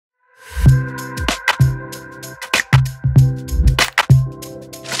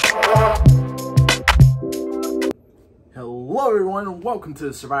everyone, and welcome to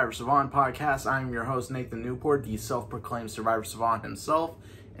the Survivor Savant podcast. I'm your host, Nathan Newport, the self-proclaimed Survivor Savant himself,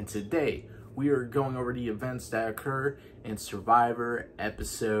 and today we are going over the events that occur in Survivor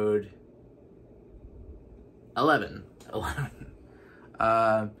episode 11.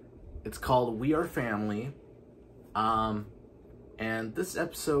 It's called We Are Family, and this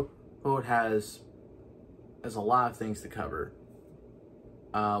episode has a lot of things to cover.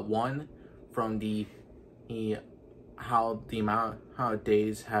 One, from how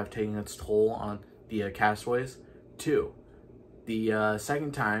days have taken its toll on the castaways. Two, the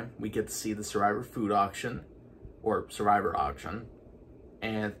second time we get to see the Survivor food auction, or Survivor auction.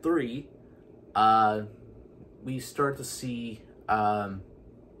 And three, we start to see more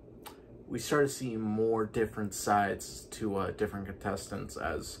different sides to different contestants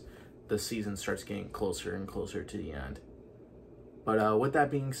as the season starts getting closer and closer to the end. But with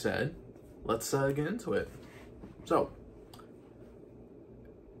that being said, let's get into it. So,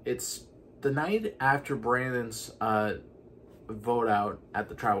 it's the night after Brandon's vote out at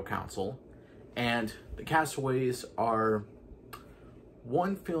the tribal council, and the castaways are,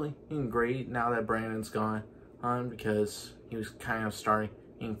 one, feeling great now that Brandon's gone on, because he was kind of starting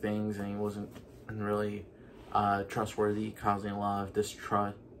things and he wasn't really trustworthy, causing a lot of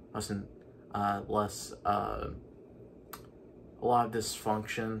distrust and a lot of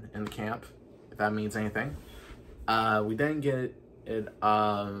dysfunction in the camp, if that means anything. We then get it,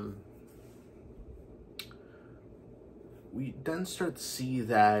 we then start to see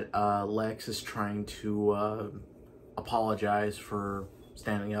that Lex is trying to apologize for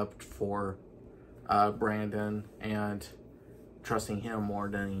standing up for Brandon and trusting him more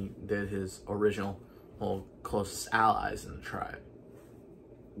than he did his original closest allies in the tribe,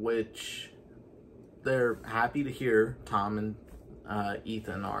 which they're happy to hear. Tom and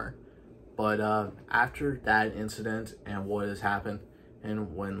Ethan are. But after that incident and what has happened,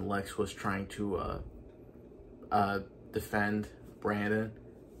 and when Lex was trying to defend Brandon,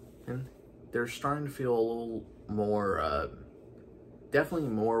 and they're starting to feel a little more, definitely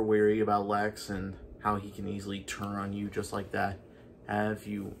more wary about Lex and how he can easily turn on you just like that if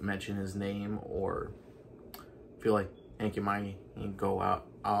you mention his name, or feel like you might go out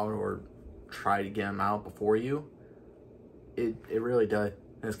or try to get him out before you. It really does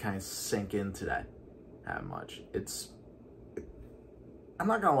kind of sink into that much. I'm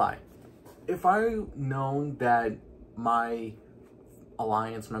not gonna lie, if I known that my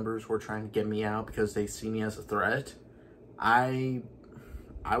alliance members were trying to get me out because they see me as a threat, I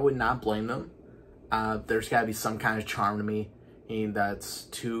would not blame them. There's gotta be some kind of charm to me that's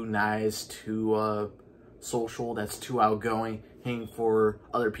too nice, too social, that's too outgoing for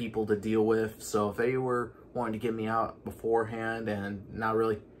other people to deal with. So if they were wanting to get me out beforehand and not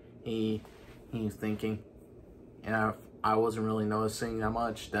really he's thinking, and if I wasn't really noticing that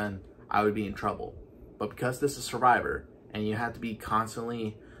much, then I would be in trouble. But because this is Survivor and you have to be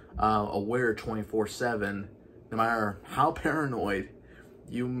constantly aware 24/7, no matter how paranoid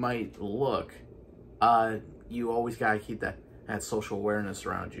you might look, you always gotta keep that social awareness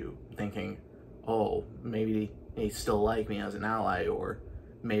around you, thinking, oh, maybe they still like me as an ally, or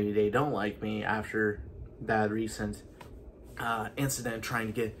maybe they don't like me after that recent incident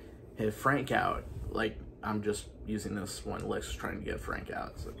trying to get Frank out. Like, I'm just using this when Lex was trying to get Frank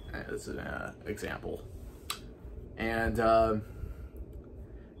out as an example. And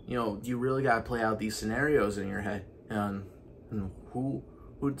you really gotta play out these scenarios in your head, and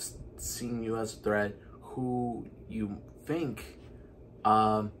who's seeing you as a threat, who you think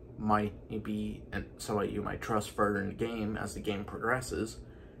might be somebody you might trust further in the game as the game progresses.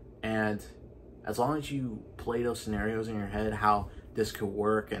 And as long as you play those scenarios in your head, how this could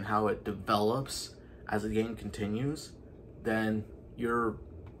work and how it develops as the game continues, then you're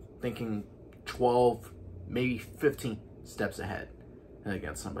thinking 12, maybe 15 steps ahead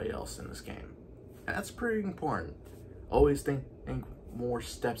against somebody else in this game. And that's pretty important. Always think more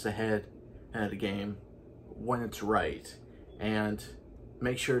steps ahead of the game when it's right. And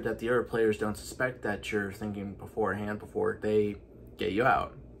make sure that the other players don't suspect that you're thinking beforehand before they get you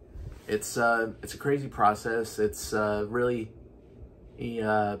out. It's a crazy process. It's really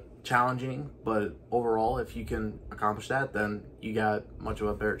challenging, but overall, if you can accomplish that, then you got much of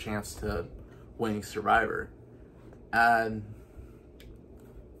a better chance to winning Survivor. And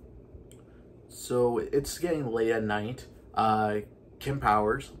so it's getting late at night. Kim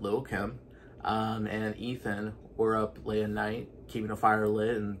Powers, Little Kim, and Ethan were up late at night, keeping a fire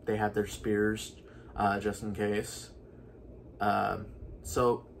lit, and they had their spears just in case.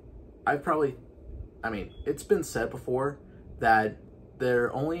 So it's been said before that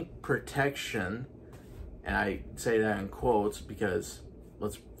their only protection And I say that in quotes because,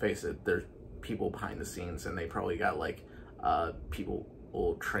 let's face it, there's people behind the scenes, and they probably got like people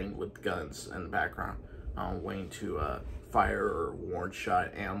trained with guns in the background, waiting to fire or warn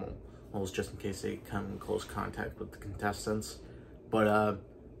shot animals just in case they come in close contact with the contestants. But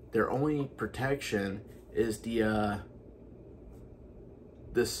their only protection is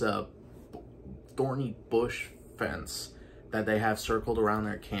this thorny bush fence that they have circled around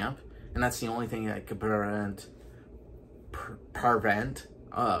their camp, and that's the only thing that could prevent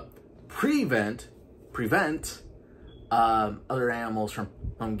other animals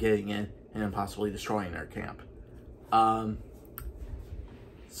from getting in and possibly destroying their camp.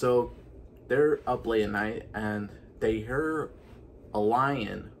 So they're up late at night and they hear a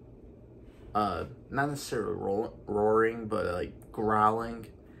lion, not necessarily roaring, but like growling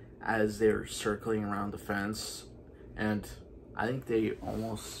as they're circling around the fence. And I think they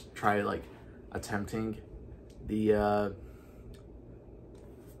almost try like attempting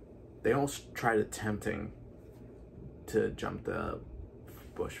to jump the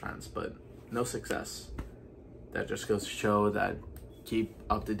bush fence, but no success. That just goes to show that keep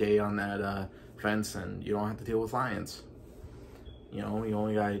up to date on that fence, and you don't have to deal with lions. You know, you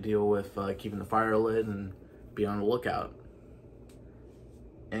only gotta deal with keeping the fire lit and be on the lookout.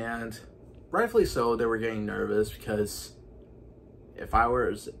 And rightfully so, they were getting nervous, because if I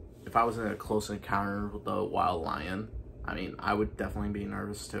was in a close encounter with a wild lion, I mean, I would definitely be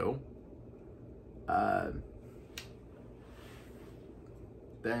nervous too.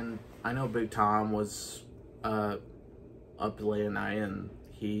 Then I know Big Tom was up late at night, and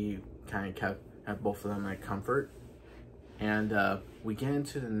he kind of kept both of them at comfort. And we get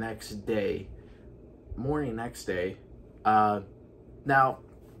into the next day, next day. Now,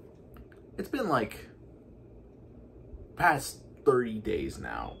 it's been like past 30 days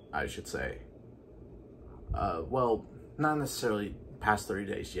now, I should say. Well, not necessarily past 30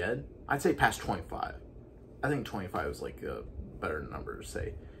 days yet. I'd say past 25. I think 25 is like a better number to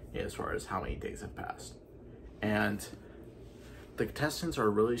say, as far as how many days have passed. And the contestants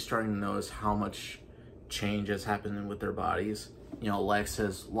are really starting to notice how much change has happened with their bodies. You know, Lex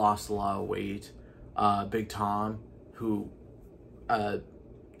has lost a lot of weight. Big Tom, who,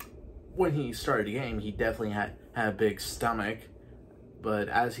 when he started the game, he definitely had a big stomach. But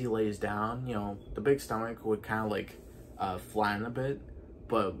as he lays down, you know, the big stomach would kind of like flatten a bit.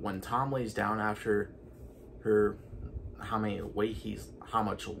 But when Tom lays down after how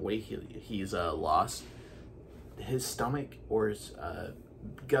much weight he's lost, his stomach or his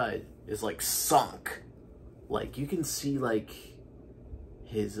gut is like sunk. Like you can see like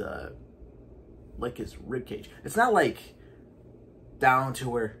his rib cage. It's not like down to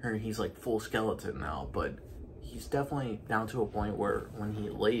where he's like full skeleton now, but he's definitely down to a point where when he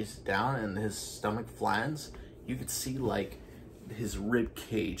lays down and his stomach flattens, you could see like his rib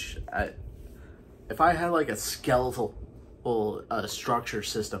cage. If I had like a skeletal structure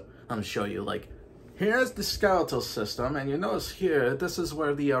system, I'm gonna show you, like, here's the skeletal system, and you notice here, this is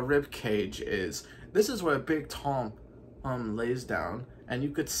where the rib cage is. This is where Big Tom lays down, and you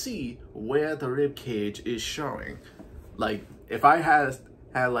could see where the rib cage is showing. Like, if I had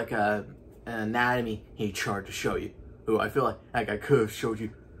like an anatomy chart to show you, I feel like I could have showed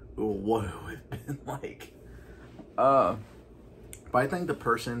you what it would have been like. But I think the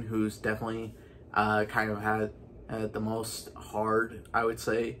person who's definitely kind of had the most hard, I would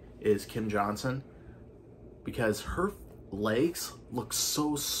say, is Kim Johnson, because her legs look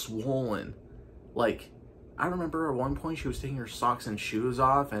so swollen. Like, I remember at one point she was taking her socks and shoes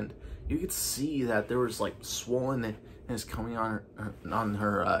off, and you could see that there was like swollenness coming on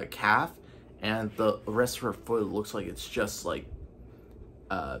her calf, and the rest of her foot looks like it's just like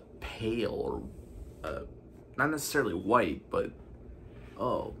pale, or not necessarily white, but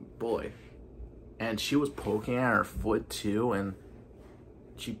oh boy. And she was poking at her foot too, and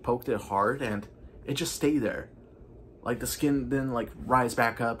she poked it hard, and it just stayed there. Like, the skin didn't like rise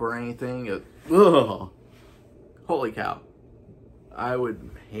back up or anything. Ugh. Holy cow. I would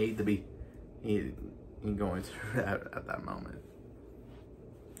hate to be going through that at that moment.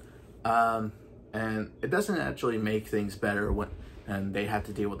 And it doesn't actually make things better when they have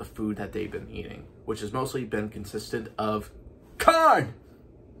to deal with the food that they've been eating, which has mostly been consistent of corn.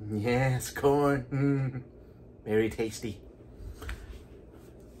 Yes, corn. Very tasty.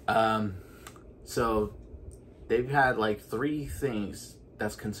 So they've had like 3 things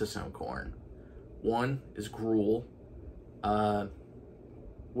that's consistent with corn. One is gruel,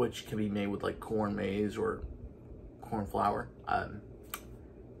 which can be made with like corn maize or corn flour.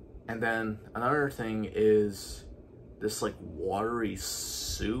 And then another thing is this like watery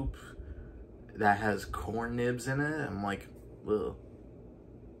soup. that has corn nibs in it. I'm like, ugh.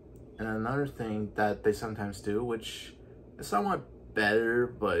 And another thing that they sometimes do, which is somewhat better,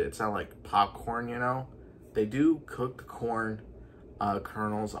 but it's not like popcorn, you know? They do cook the corn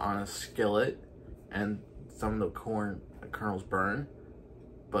kernels on a skillet, and some of the corn kernels burn,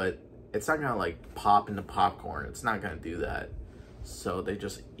 but it's not gonna like pop into popcorn. It's not gonna do that. So they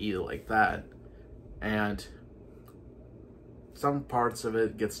just eat it like that. And some parts of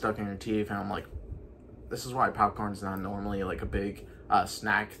it get stuck in your teeth, and I'm like, this is why popcorn's not normally like a big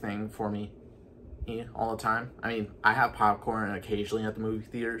snack thing for me all the time. I mean, I have popcorn occasionally at the movie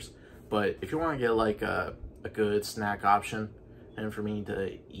theaters, but if you want to get like a good snack option and for me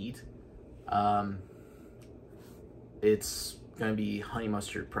to eat, it's gonna be honey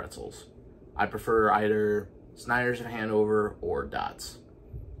mustard pretzels. I prefer either Snyder's of Hanover or Dots.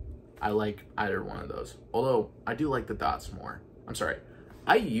 I like either one of those, although I do like the Dots more. I'm sorry,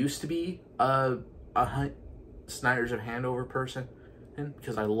 I used to be a Snyder's of Hanover person, and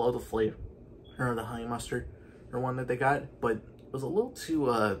because I love the flavor of the honey mustard or one that they got, but it was a little too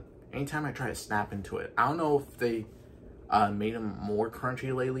anytime I try to snap into it. I don't know if they made them more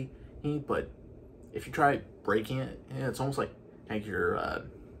crunchy lately, but if you try breaking it, it's almost like you're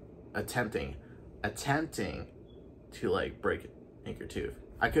attempting to like break it, make your tooth.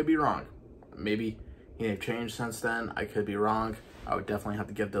 I could be wrong. Maybe they've changed since then. I could be wrong. I would definitely have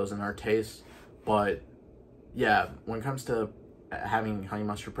to give those another taste. But yeah, when it comes to having honey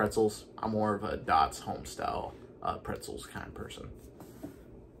mustard pretzels, I'm more of a Dots home style pretzels kind of person.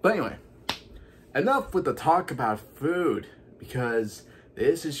 But anyway, enough with the talk about food, because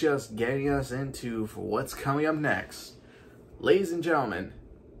this is just getting us into what's coming up next. Ladies and gentlemen,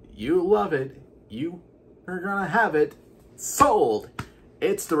 you love it, you are gonna have it, sold!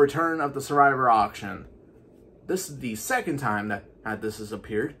 It's the return of the Survivor auction. This is the second time that this has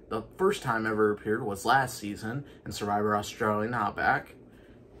appeared. The first time ever appeared was last season in Survivor Australian Outback.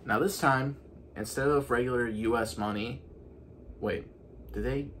 Now this time, instead of regular US money, wait, did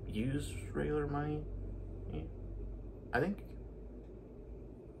they use regular money? I think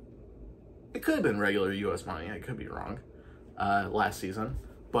it could have been regular US money, I could be wrong, last season.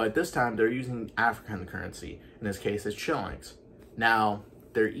 But this time they're using African currency. In this case, it's shillings. Now,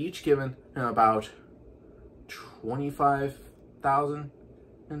 they're each given about 25,000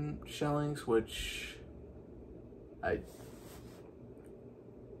 in shillings, which I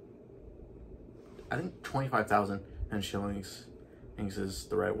think 25,000 in shillings is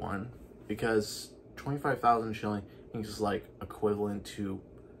the right one, because 25,000 shillings is like equivalent to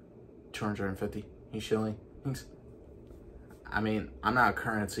 250 shillings. I mean, I'm not a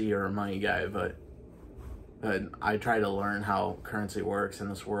currency or a money guy, but I try to learn how currency works in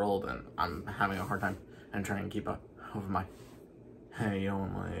this world, and I'm having a hard time and trying to keep up with my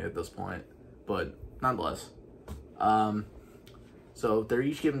own money at this point. But nonetheless, so they're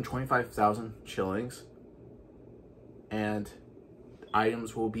each given 25,000 shillings, and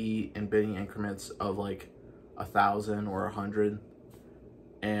items will be in bidding increments of like 1,000 or 100,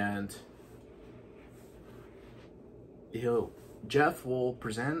 and Jeff will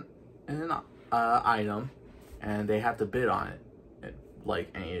present an item, and they have to bid on it like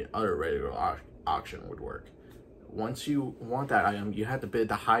any other regular auction would work. Once you want that item, you have to bid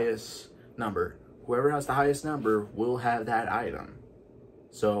the highest number. Whoever has the highest number will have that item.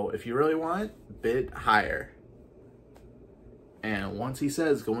 So if you really want it, bid higher. And once he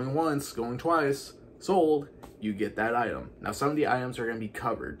says going once, going twice, sold, you get that item. Now some of the items are going to be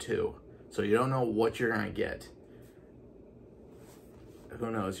covered too, so you don't know what you're going to get. Who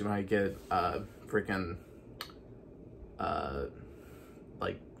knows, you might get freaking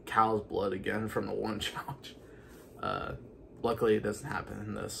like cow's blood again from the one challenge. Luckily it doesn't happen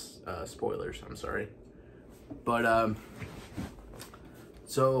in this, spoilers, I'm sorry. But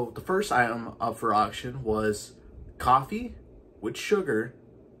so the first item up for auction was coffee with sugar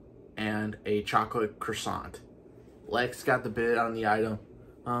and a chocolate croissant. Lex got the bid on the item.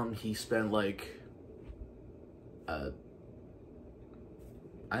 He spent like I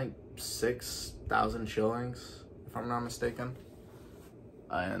think 6,000 shillings, if I'm not mistaken.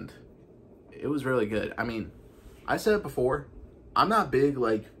 And it was really good. I mean, I said it before, I'm not big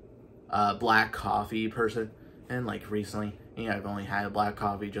like black coffee person, and like recently, I've only had black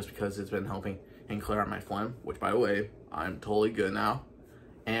coffee just because it's been helping and clear out my phlegm, which by the way, I'm totally good now.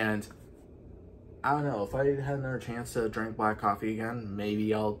 And I don't know, if I had another chance to drink black coffee again,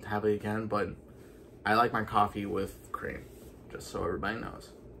 maybe I'll have it again, but I like my coffee with cream, just so everybody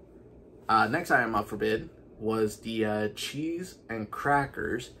knows. Next item up for bid was the cheese and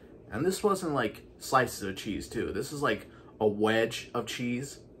crackers, and this wasn't like slices of cheese too. This is like a wedge of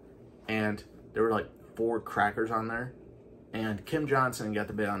cheese, and there were like 4 crackers on there. And Kim Johnson got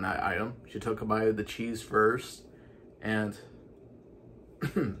the bid on that item. She took a bite of the cheese first, and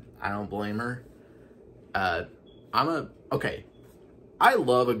I don't blame her. Okay, I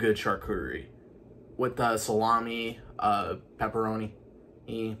love a good charcuterie with salami, pepperoni.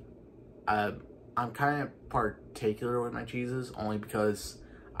 I'm kind of particular with my cheeses, only because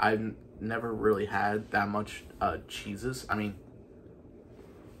I've never really had that much cheeses. I mean,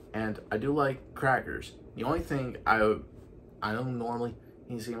 and I do like crackers. The only thing I don't normally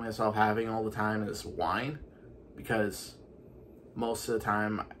see myself having all the time is wine, because most of the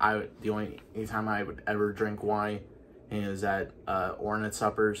time the only time I would ever drink wine is at Ornate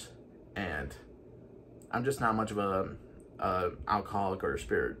suppers, and I'm just not much of a alcoholic or a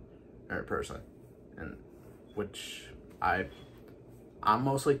spirit person, and which I'm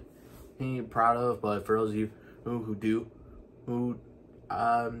mostly proud of. But for those of you who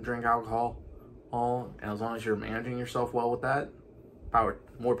drink alcohol, and as long as you're managing yourself well with that,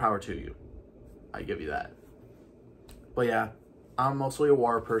 more power to you. I give you that. But yeah, I'm mostly a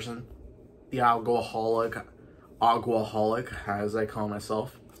water person, the alcoholic, as I call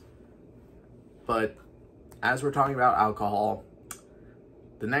myself. But as we're talking about alcohol,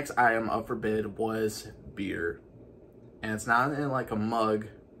 the next item up for bid was beer. And it's not in like a mug,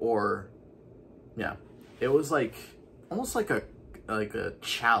 or yeah, it was like almost like a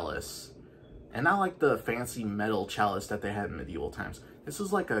chalice, and not like the fancy metal chalice that they had in medieval times. This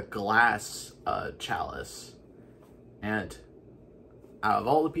was like a glass chalice. And out of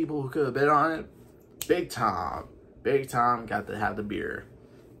all the people who could have bid on it, Big Tom got to have the beer.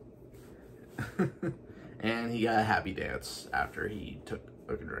 And he got a happy dance after he took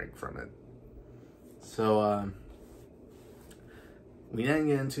a drink from it. So, we then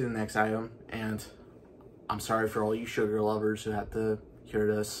get into the next item, and I'm sorry for all you sugar lovers who had to hear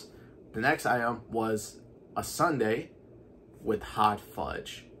this. The next item was a sundae with hot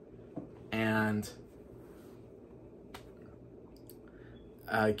fudge. And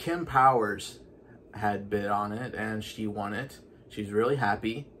Kim Powers had bid on it, and she won it. She's really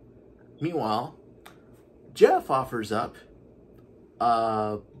happy. Meanwhile, Jeff offers up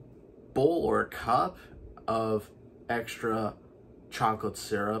a bowl or a cup of extra chocolate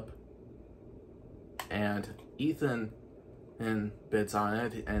syrup, and Ethan bids on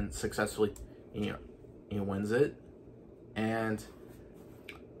it and successfully, he wins it. And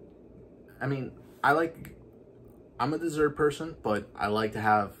I mean, I'm a dessert person, but I like to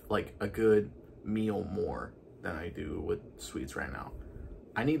have like a good meal more than I do with sweets right now.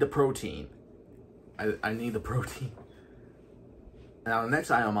 I need the protein. I need the protein. Now, the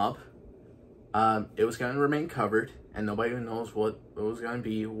next item up, it was going to remain covered, and nobody knows what it was going to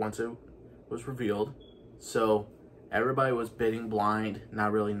be once it was revealed. So everybody was bidding blind,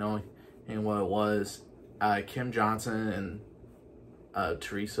 not really knowing what it was. Kim Johnson and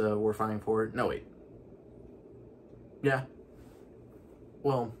Teresa were fighting for it. No, wait. Yeah.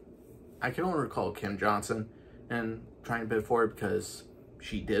 Well, I can only recall Kim Johnson and trying to bid for it because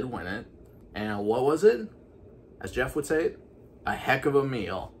she did win it. And what was it? As Jeff would say it, a heck of a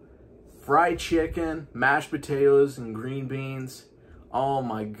meal. Fried chicken, mashed potatoes, and green beans. Oh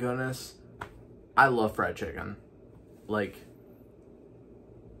my goodness. I love fried chicken. Like,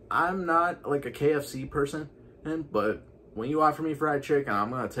 I'm not like a KFC person, but when you offer me fried chicken, I'm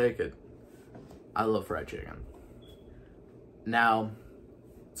gonna take it. I love fried chicken. Now,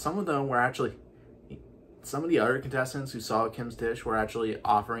 some of the other contestants who saw Kim's dish were actually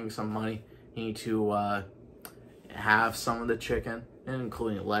offering some money to have some of the chicken,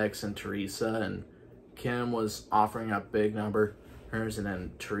 including Lex and Teresa, and Kim was offering a big number hers, and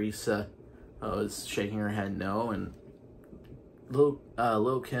then Teresa was shaking her head no, and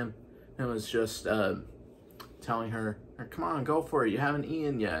little Kim was just telling her, come on, go for it, you haven't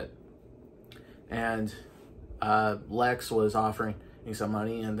eaten yet. And Lex was offering some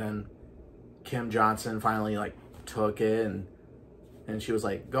money, and then Kim Johnson finally like took it, and she was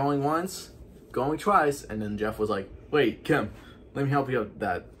like, going once, going twice, and then Jeff was like, wait, Kim, let me help you out with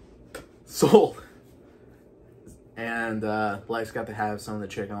that. Sold. And Lex got to have some of the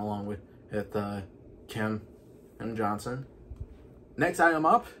chicken along with Kim and Johnson. Next item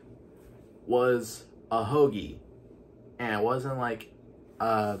up was a hoagie, and it wasn't like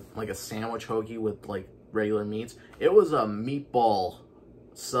a sandwich hoagie with like regular meats. It was a meatball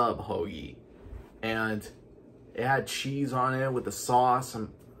sub hoagie, and it had cheese on it with the sauce. And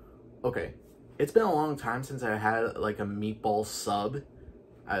okay, it's been a long time since I had like a meatball sub.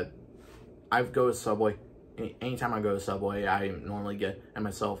 I go to Subway. Anytime I go to Subway, I normally get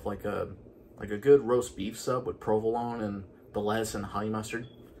myself like a good roast beef sub with provolone and the lettuce and honey mustard.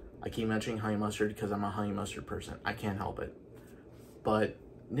 I keep mentioning honey mustard because I'm a honey mustard person. I can't help it. But,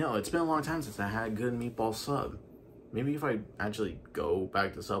 no, it's been a long time since I had a good meatball sub. Maybe if I actually go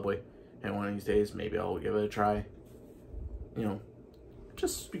back to Subway and one of these days, maybe I'll give it a try. You know,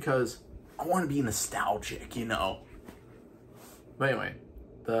 just because I want to be nostalgic, you know. But anyway,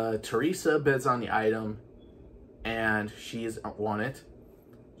 the Teresa bids on the item, and she's won it.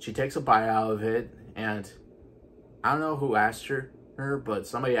 She takes a bite out of it, and I don't know who asked her, but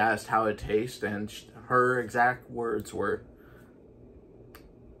somebody asked how it tastes, and her exact words were,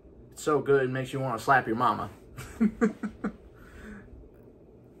 "It's so good, it makes you want to slap your mama."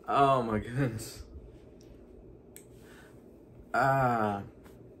 Oh my goodness.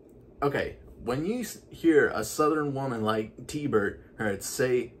 Okay, when you hear a southern woman like T-Bird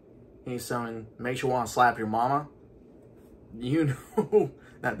say something makes you want to slap your mama, you know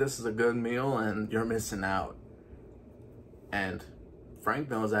that this is a good meal and you're missing out. And Frank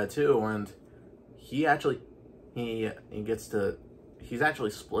knows that too, and he's actually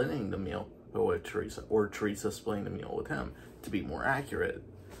splitting the meal with Teresa, or Teresa splitting the meal with him, to be more accurate.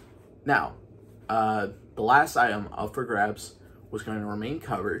 Now, the last item up for grabs was going to remain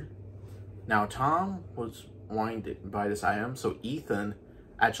covered. Now, Tom was wanting to buy this item, so Ethan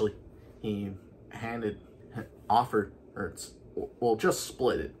actually, just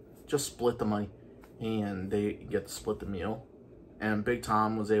split it. Just split the money, and they get to split the meal. And Big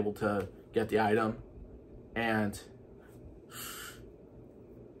Tom was able to get the item, and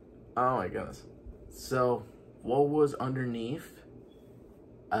oh my goodness. So, what was underneath?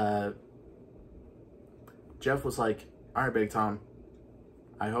 Jeff was like, "Alright, Big Tom,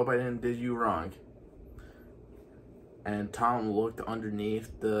 I hope I didn't do you wrong." And Tom looked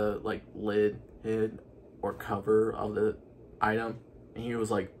underneath the, like, lid or cover of the item, and he was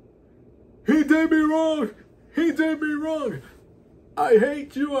like, "He did me wrong! He did me wrong! I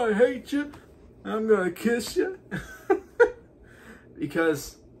hate you, I hate you! I'm gonna kiss you!"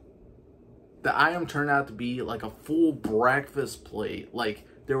 Because the item turned out to be like a full breakfast plate. Like,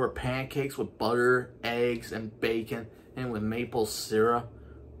 there were pancakes with butter, eggs, and bacon, and with maple syrup.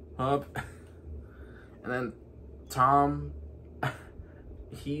 And then Tom,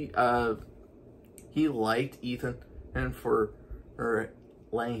 he liked Ethan and for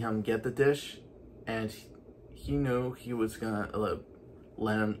letting him get the dish, and he knew he was gonna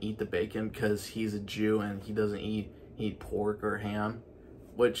let him eat the bacon because he's a Jew and he doesn't eat pork or ham,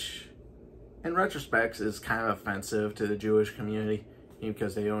 which in retrospect is kind of offensive to the Jewish community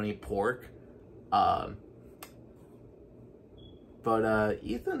because they don't eat pork. But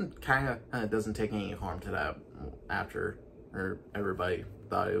Ethan kind of doesn't take any harm to that after, or everybody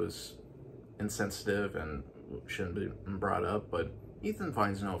thought it was insensitive and shouldn't be brought up, but Ethan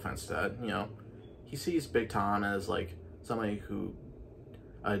finds no offense to that. You know, he sees Big Tom as like somebody who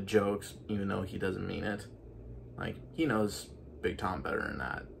jokes even though he doesn't mean it. Like, he knows Big Tom better than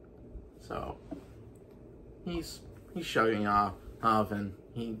that. So he's shrugging off and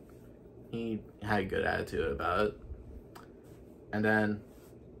he had a good attitude about it. And then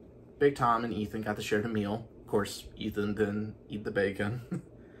Big Tom and Ethan got to share the meal. Of course, Ethan didn't eat the bacon.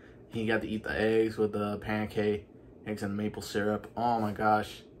 He got to eat the eggs with the pancake, eggs and maple syrup. Oh my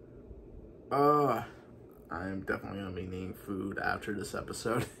gosh. I'm definitely going to be needing food after this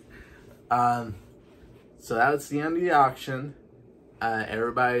episode. So that's the end of the auction.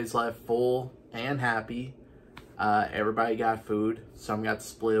 Everybody's left full and happy. Everybody got food. Some got to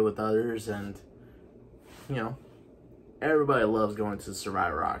split it with others, and, you know, everybody loves going to the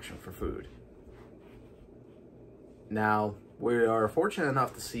Survivor auction for food. Now, we are fortunate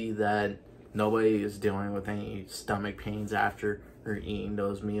enough to see that nobody is dealing with any stomach pains after or eating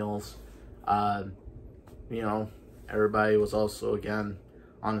those meals. You know, everybody was also, again,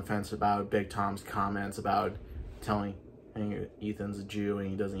 on the fence about Big Tom's comments about telling Ethan's a Jew and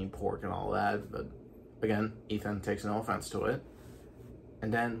he doesn't eat pork and all that. But, again, Ethan takes no offense to it.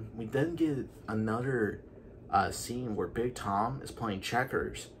 And then we then get another scene where Big Tom is playing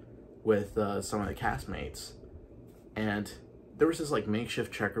checkers with some of the castmates. And there was this, like,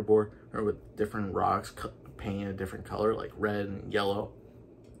 makeshift checkerboard with different rocks painted a different color, like red and yellow.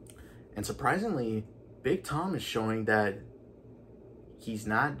 And surprisingly, Big Tom is showing that he's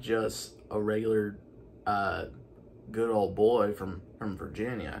not just a regular good old boy from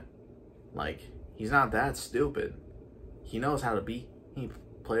Virginia. Like, he's not that stupid. He knows how to beat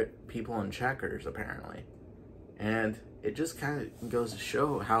people in checkers, apparently. And it just kind of goes to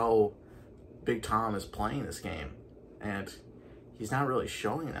show how Big Tom is playing this game. And he's not really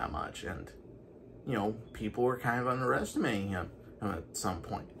showing that much. And, you know, people were kind of underestimating him at some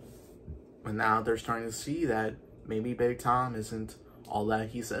point. But now they're starting to see that maybe Big Tom isn't all that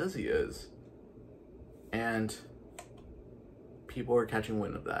he says he is. And people are catching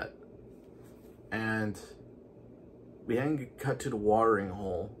wind of that. And we then cut to the watering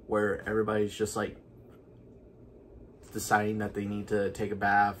hole where everybody's just like deciding that they need to take a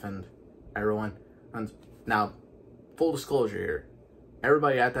bath, and everyone, and now full disclosure here,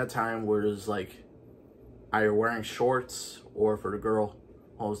 everybody at that time was like either wearing shorts, or for the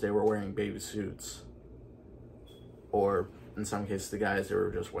girls they were wearing baby suits, or in some cases the guys, they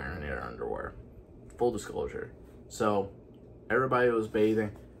were just wearing their underwear. Full disclosure. So everybody was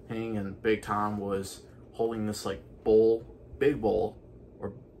bathing, and Big Tom was holding this like bowl, big bowl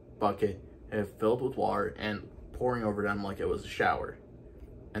or bucket, and filled with water and pouring over them like it was a shower.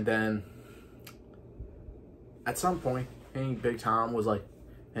 And then at some point, Big Tom was like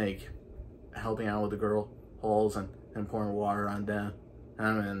helping out with the girl holes and pouring water on them.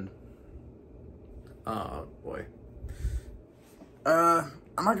 And oh boy, I'm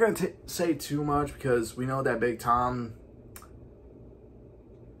not gonna say too much, because we know that Big Tom,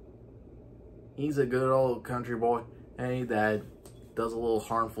 he's a good old country boy, that does a little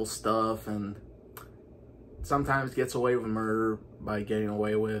harmful stuff and sometimes gets away with murder by getting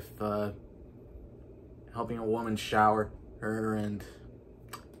away with helping a woman shower her. And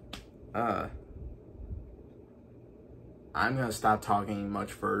I'm gonna stop talking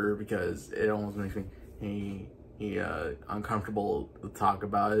much further because it almost makes me uncomfortable to talk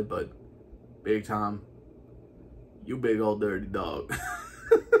about it. But Big Tom, you big old dirty dog.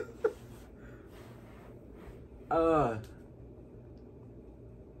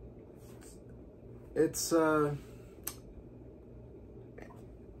 It's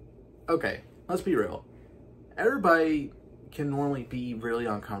okay, let's be real. Everybody can normally be really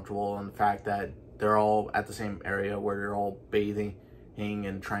uncomfortable on the fact that they're all at the same area where they're all bathing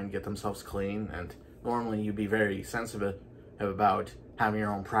and trying to get themselves clean, and normally you'd be very sensitive about having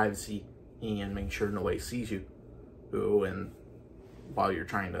your own privacy and making sure nobody sees you and while you're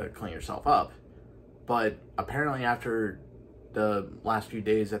trying to clean yourself up. But apparently after the last few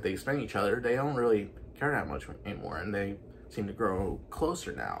days that they spent each other, they don't really care that much anymore, and they seem to grow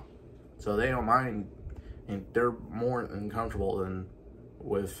closer now. So they don't mind, and they're more than comfortable than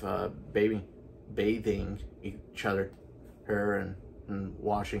with bathing each other, her and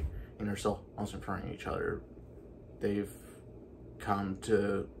washing in herself also in front of each other. They've come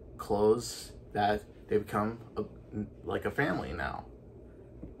to close that they've become like a family now,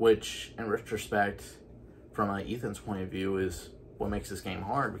 which in retrospect, from Ethan's point of view, is what makes this game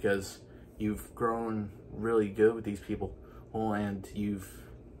hard, because you've grown really good with these people, and you've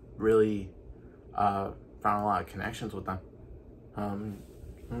really found a lot of connections with them.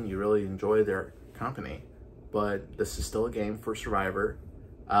 You really enjoy their company. But this is still a game for Survivor.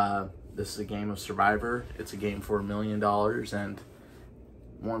 This is a game of Survivor. It's a game for $1 million, and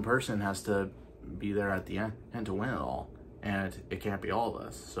one person has to be there at the end to win it all, and it can't be all of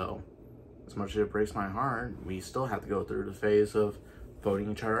us. So as much as it breaks my heart, we still have to go through the phase of voting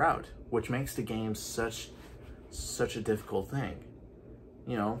each other out, which makes the game such a difficult thing.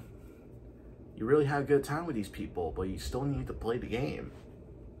 You know, you really have a good time with these people, but you still need to play the game.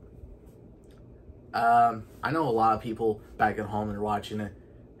 I know a lot of people back at home and watching it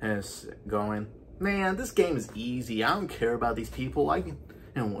and it's going, man, this game is easy. I don't care about these people. I can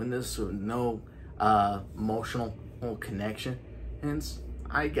win this with no emotional connection. And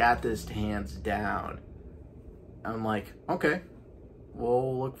I got this hands down. I'm like, okay,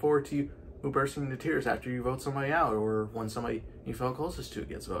 we'll look forward to you bursting into tears after you vote somebody out, or when somebody you felt closest to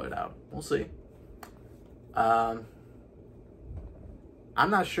gets voted out. We'll see. I'm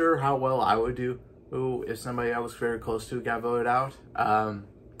not sure how well I would do if somebody I was very close to got voted out.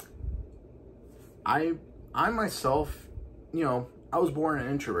 I myself, you know, I was born an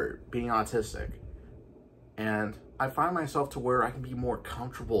introvert, being autistic, and I find myself to where I can be more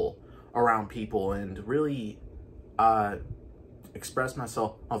comfortable around people and really express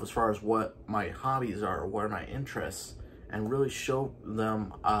myself as far as what my hobbies are, what are my interests, and really show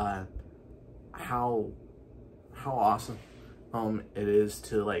them how awesome it is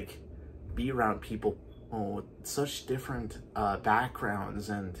to like be around people with such different backgrounds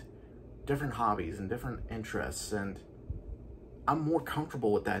and different hobbies and different interests. And I'm more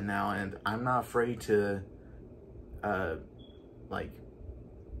comfortable with that now, and I'm not afraid to like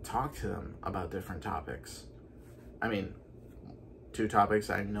talk to them about different topics. I mean, two topics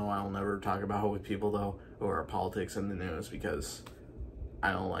I know I'll never talk about with people though, or politics and the news, because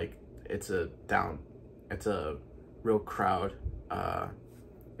I don't like, it's a real crowd,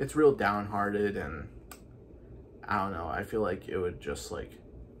 it's real downhearted, and I don't know, I feel like it would just like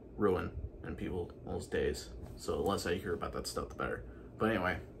ruin in people's days. So the less I hear about that stuff, the better. But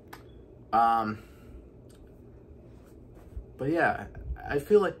anyway, but yeah, I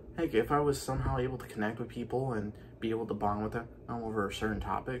feel like, heck, if I was somehow able to connect with people and be able to bond with them over a certain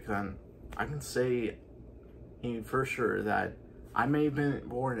topic, then I can say for sure that I may have been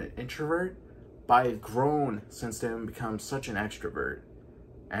born an introvert, but I've grown since then and become such an extrovert.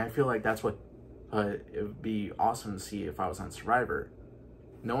 And I feel like that's what it would be awesome to see if I was on Survivor.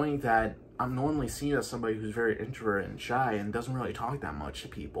 Knowing that I'm normally seen as somebody who's very introverted and shy and doesn't really talk that much to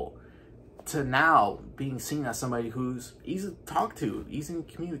people, to now being seen as somebody who's easy to talk to, easy to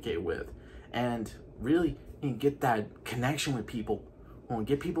communicate with, and really get that connection with people and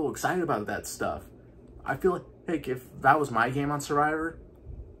get people excited about that stuff. I feel like, heck, if that was my game on Survivor,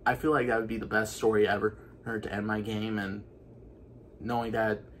 I feel like that would be the best story ever to end my game. And knowing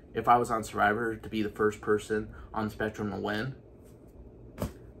that if I was on Survivor to be the first person on the spectrum to win,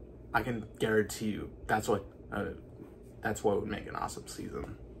 I can guarantee you that's what would make an awesome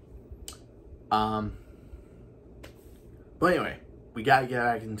season. But anyway, we gotta get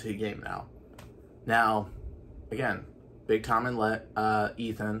back into the game now. Now, again, Big Tom and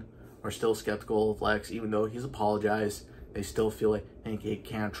Ethan are still skeptical of Lex, even though he's apologized. They still feel like they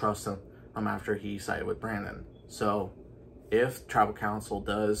can't trust him after he sided with Brandon. So, if Tribal Council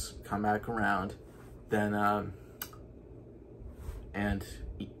does come back around, then and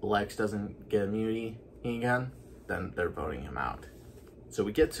Lex doesn't get immunity again, then they're voting him out. So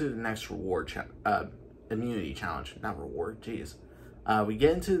we get to the next immunity challenge, not reward, jeez. We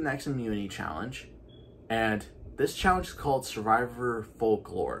get into the next immunity challenge, and this challenge is called Survivor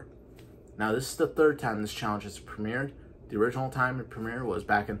Folklore. Now, this is the third time this challenge has premiered. The original time it premiered was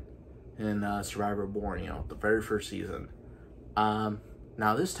back in Survivor Borneo, the very first season.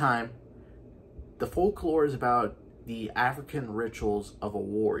 Now, this time, the folklore is about the African rituals of a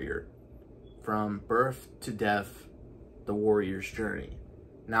warrior, from birth to death, the warrior's journey.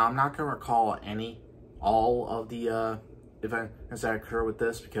 Now, I'm not going to recall all of the events that occur with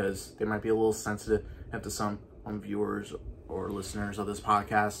this, because they might be a little sensitive to some viewers or listeners of this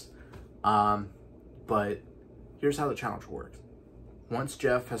podcast. But here's how the challenge works. Once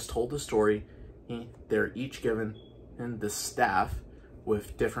Jeff has told the story, they're each given the staff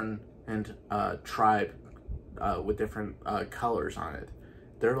with different tribe with different colors on it.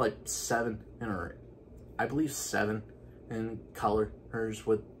 There are like 7 in colors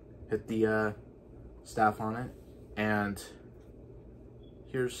with the staff on it. And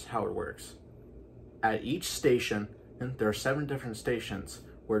here's how it works. At each station, and there are 7 different stations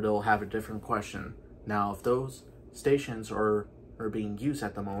where they'll have a different question. Now, if those stations are being used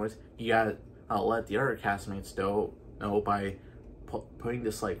at the moment, you gotta let the other castmates know by putting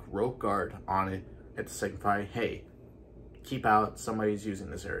this like rope guard on it to signify, hey, keep out, somebody's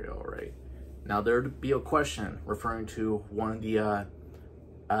using this area already. Now, there'd be a question referring to one of the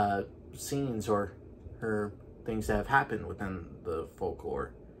scenes or things that have happened within the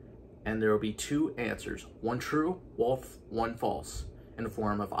folklore. And there will be 2 answers, one true, one false, in the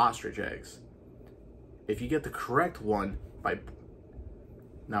form of ostrich eggs. If you get the correct one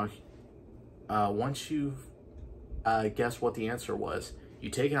once you've guessed what the answer was, you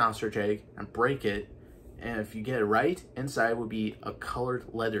take an ostrich egg and break it, and if you get it right, inside would be a colored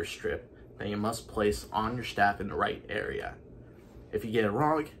leather strip that you must place on your staff in the right area. If you get it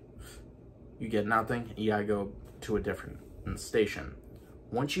wrong, you get nothing, you gotta go to a different station.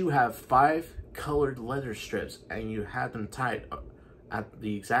 Once you have 5 colored leather strips and you have them tied at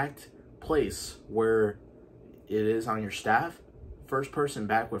the exact place where it is on your staff, first person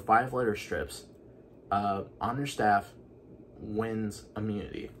back with 5 leather strips on their staff wins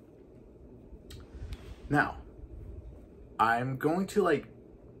immunity. Now, I'm going to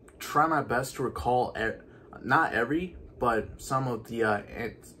try my best to recall not every, but some of the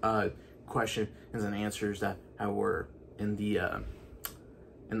questions and answers that were in the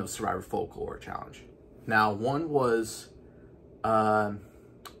Survivor Folklore Challenge. Now, one was a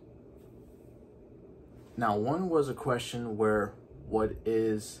question where what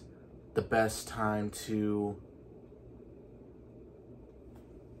is the best time to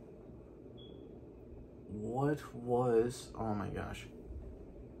oh my gosh.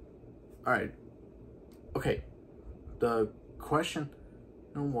 All right. Okay. The question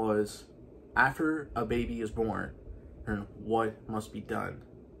was, after a baby is born, what must be done?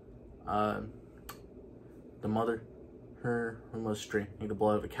 The mother must drink the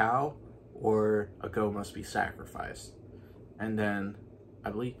blood of a cow, or a goat must be sacrificed. And then I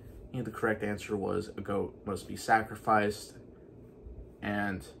believe the correct answer was a goat must be sacrificed.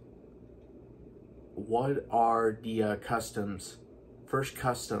 And what are the first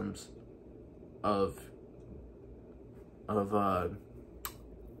customs of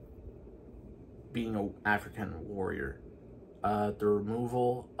being an African warrior. The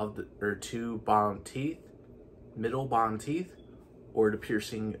removal of the two bottom teeth, middle bottom teeth, or the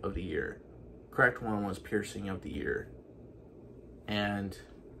piercing of the ear. Correct one was piercing of the ear. And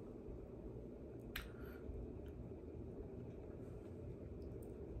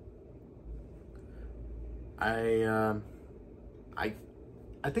I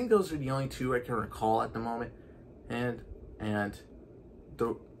think those are the only two I can recall at the moment, and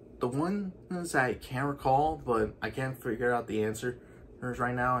the ones that I can't recall, but I can't figure out the answers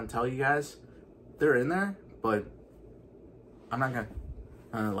right now and tell you guys, they're in there, but I'm not gonna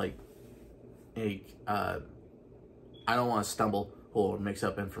I don't want to stumble or mix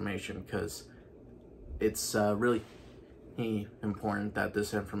up information, because it's really important that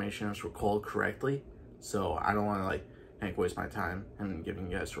this information is recalled correctly. So I don't want to waste my time and giving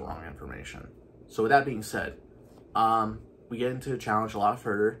you guys the wrong information. So with that being said, we get into the challenge a lot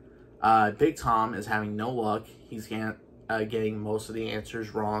further. Big Tom is having no luck. He's getting most of the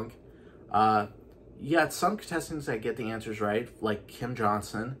answers wrong. You got some contestants that get the answers right, like Kim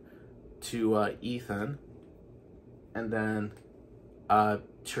Johnson to Ethan, and then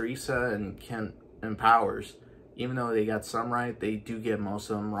Teresa and Ken and Powers. Even though they got some right, they do get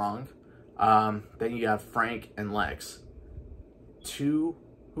most of them wrong. Then you got Frank and Lex. The two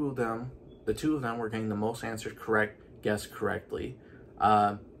of them were getting the most answers guessed correctly.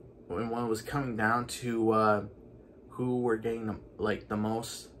 When it was coming down to who were getting the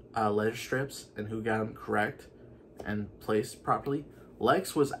most letter strips and who got them correct and placed properly,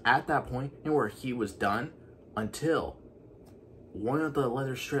 Lex was at that point where he was done until one of the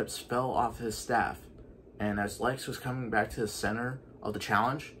letter strips fell off his staff. And as Lex was coming back to the center of the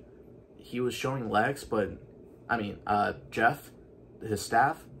challenge, he was showing Lex, Jeff, his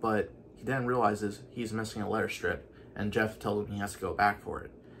staff, but he didn't realize he's missing a letter strip, and Jeff told him he has to go back for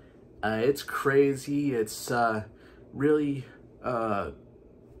it. It's crazy. It's really, it's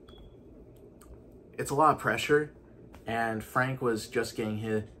a lot of pressure, and Frank was just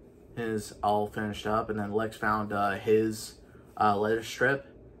getting his all finished up, and then Lex found his letter strip.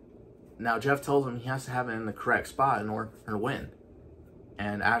 Now Jeff told him he has to have it in the correct spot in order to win.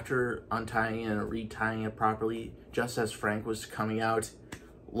 And after untying it and retying it properly, just as Frank was coming out,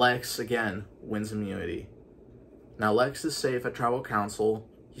 Lex again wins immunity. Now Lex is safe at tribal council.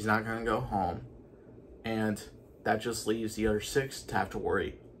 He's not going to go home. And that just leaves the other 6 to have to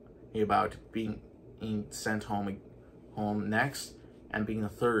worry about being sent home next and being the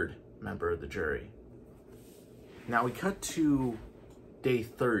 3rd member of the jury. Now we cut to day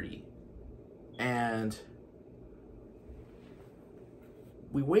 30. And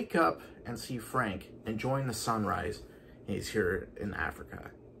we wake up and see Frank enjoying the sunrise. He's here in Africa.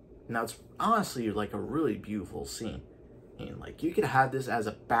 Now it's honestly a really beautiful scene. And you could have this as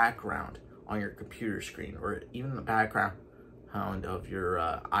a background on your computer screen, or even the background of your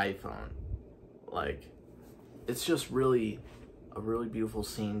iPhone. It's just really a really beautiful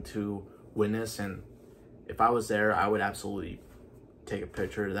scene to witness. And if I was there, I would absolutely take a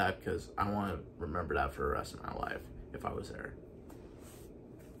picture of that, because I want to remember that for the rest of my life if I was there.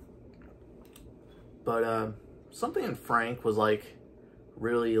 But something in Frank was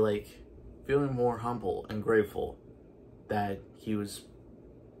really feeling more humble and grateful that he was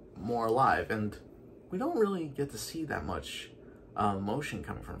more alive, and we don't really get to see that much emotion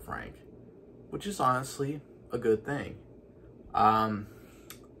coming from Frank, which is honestly a good thing.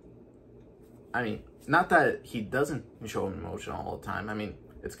 Not that he doesn't show emotion all the time.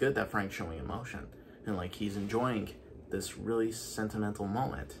 It's good that Frank's showing emotion, and he's enjoying this really sentimental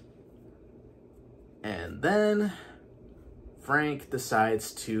moment. And then Frank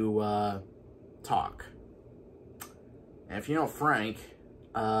decides to talk. And if you know Frank,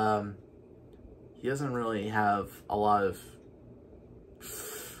 he doesn't really have a lot of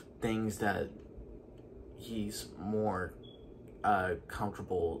things that he's more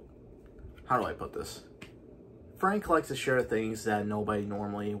comfortable. How do I put this? Frank likes to share things that nobody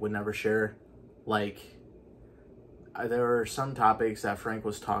normally would never share. There are some topics that Frank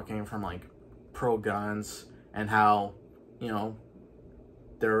was talking from pro-guns, and how,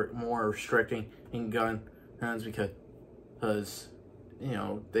 they're more restricting in guns because,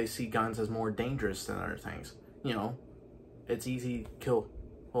 they see guns as more dangerous than other things. It's easy to kill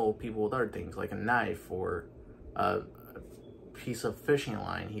people with other things, like a knife or a piece of fishing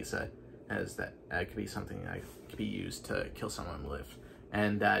line, he said, as that could be something that could be used to kill someone with.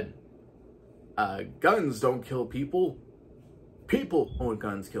 And that guns don't kill people. People with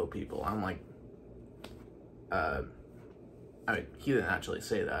guns kill people. I'm like, he didn't actually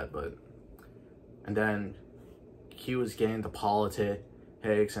say that, but, and then he was getting into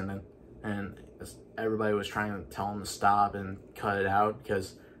politics, and everybody was trying to tell him to stop and cut it out,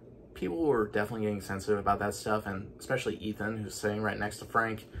 because people were definitely getting sensitive about that stuff, and especially Ethan, who's sitting right next to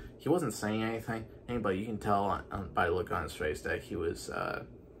Frank. He wasn't saying anything, but you can tell by the look on his face that he was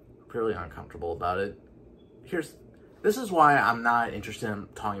really uncomfortable about it. This is why I'm not interested in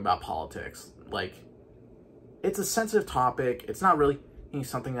talking about politics. Like, it's a sensitive topic. It's not really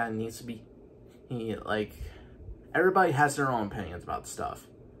something that needs to be, like, everybody has their own opinions about stuff.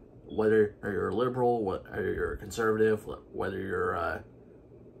 Whether you're a liberal, whether you're a conservative, whether you're a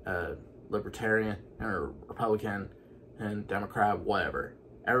libertarian or Republican and Democrat, whatever.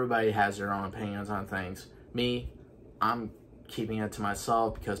 Everybody has their own opinions on things. Me, I'm keeping it to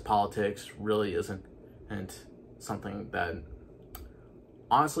myself because politics really isn't something that,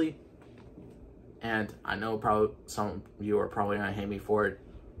 honestly, and I know probably some of you are probably gonna hate me for it,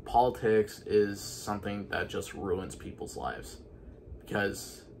 politics is something that just ruins people's lives,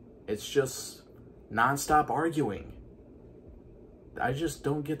 because it's just nonstop arguing. I just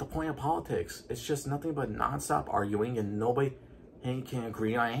don't get the point of politics. It's just nothing but nonstop arguing, and nobody can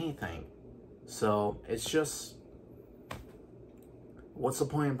agree on anything. So it's just, what's the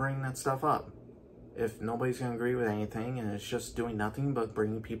point of bringing that stuff up if nobody's gonna agree with anything, and it's just doing nothing but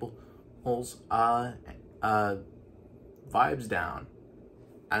bringing people's vibes down?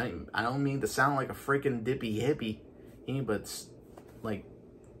 I don't mean to sound like a freaking dippy hippie, but like,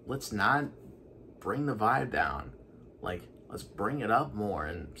 let's not bring the vibe down. Like, let's bring it up more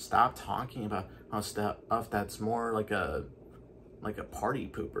and stop talking about how stuff that's more like a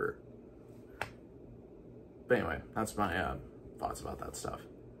party pooper. But anyway, that's my thoughts about that stuff.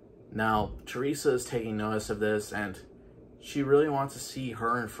 Now, Teresa is taking notice of this, and she really wants to see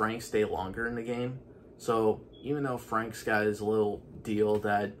her and Frank stay longer in the game. So even though Frank's got his little deal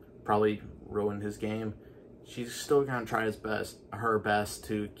that probably ruined his game, she's still gonna try her best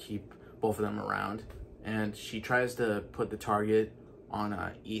to keep both of them around. And she tries to put the target on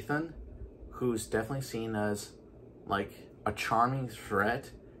Ethan, who's definitely seen as like a charming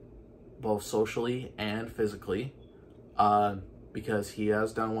threat, both socially and physically, because he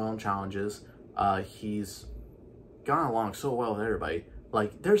has done well in challenges. He's gone along so well with everybody.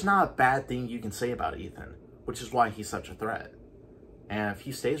 Like, there's not a bad thing you can say about Ethan, which is why he's such a threat. And if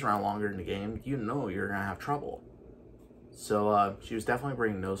he stays around longer in the game, you know you're gonna have trouble. So she was definitely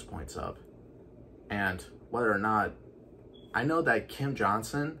bringing those points up. And whether or not, I know that Kim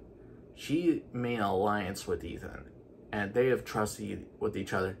Johnson, she made an alliance with Ethan, and they have trusted with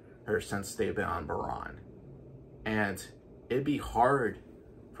each other since they've been on Baron. And it'd be hard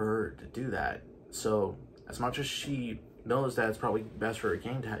for her to do that. So as much as she knows that it's probably best for her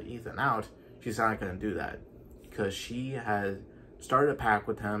game to have Ethan out, she's not going to do that, because she has started a pact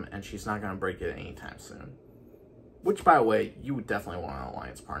with him, and she's not going to break it anytime soon. Which, by the way, you would definitely want an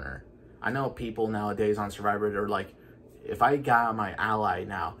alliance partner. I know people nowadays on Survivor, they're like, if I got my ally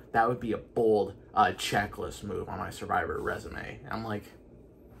now, that would be a bold checklist move on my Survivor resume. And I'm like,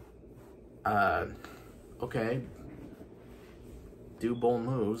 okay, do bold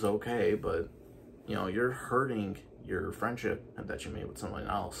moves, okay, but, you know, you're hurting your friendship that you made with someone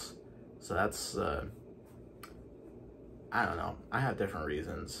else. So that's, I don't know. I have different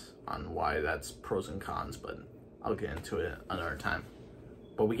reasons on why that's pros and cons, but I'll get into it another time.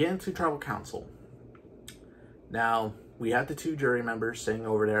 But we get into Tribal Council. Now, we have the two jury members sitting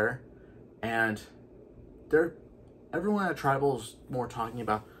over there, and everyone at Tribal is more talking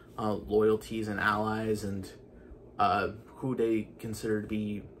about loyalties and allies, and who they consider to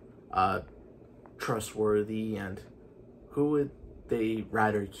be trustworthy, and who would they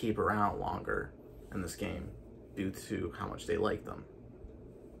rather keep around longer in this game due to how much they like them.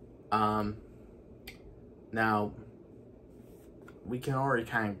 Now, we can already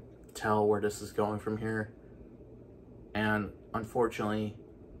kind of tell where this is going from here. And unfortunately,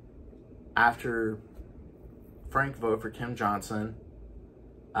 after Frank voted for Kim Johnson,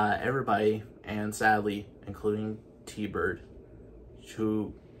 everybody, and sadly, including T-Bird,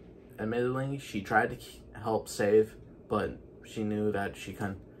 who admittedly she tried to help save, but she knew that she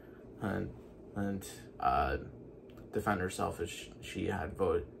couldn't defend herself as she had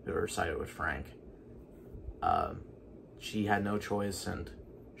voted or sided with Frank. She had no choice, and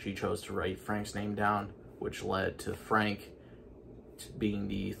she chose to write Frank's name down, which led to Frank being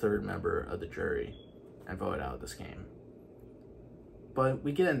the third member of the jury and voted out of this game. But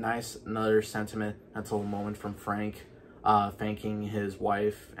we get another sentimental moment from Frank, thanking his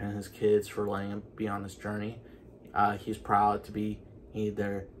wife and his kids for letting him be on this journey. He's proud to be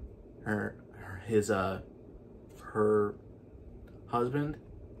either her husband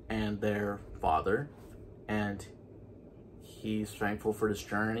and their father, and he's thankful for this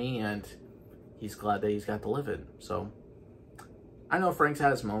journey, and he's glad that he's got to live it. So I know Frank's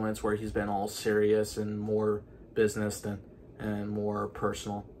had his moments where he's been all serious and more business and more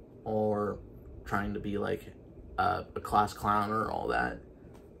personal, or trying to be like a class clown or all that.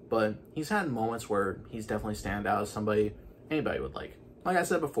 But he's had moments where he's definitely stand out as somebody anybody would like. Like I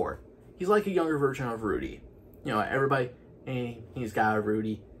said before, he's like a younger version of Rudy. You know, everybody, he's got a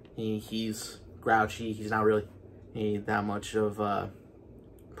Rudy. He's grouchy. He's not really that much of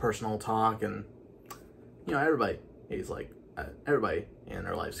personal talk, and you know, everybody in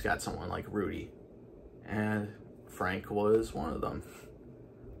their life's got someone like Rudy, and Frank was one of them.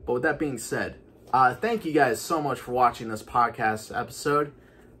 But with that being said, thank you guys so much for watching this podcast episode.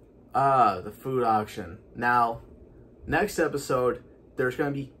 The food auction. Now, next episode, there's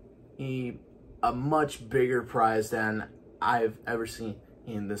going to be a much bigger prize than I've ever seen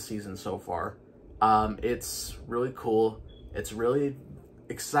in this season so far. It's really cool. It's really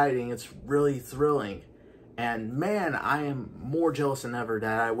exciting. It's really thrilling. And man, I am more jealous than ever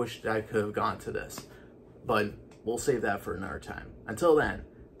that I wish that I could have gone to this. But we'll save that for another time. Until then,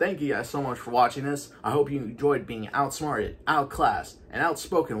 thank you guys so much for watching this. I hope you enjoyed being outsmarted, outclassed, and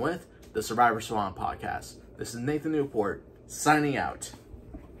outspoken with the Survivor Savant podcast. This is Nathan Newport, signing out.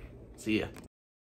 See ya.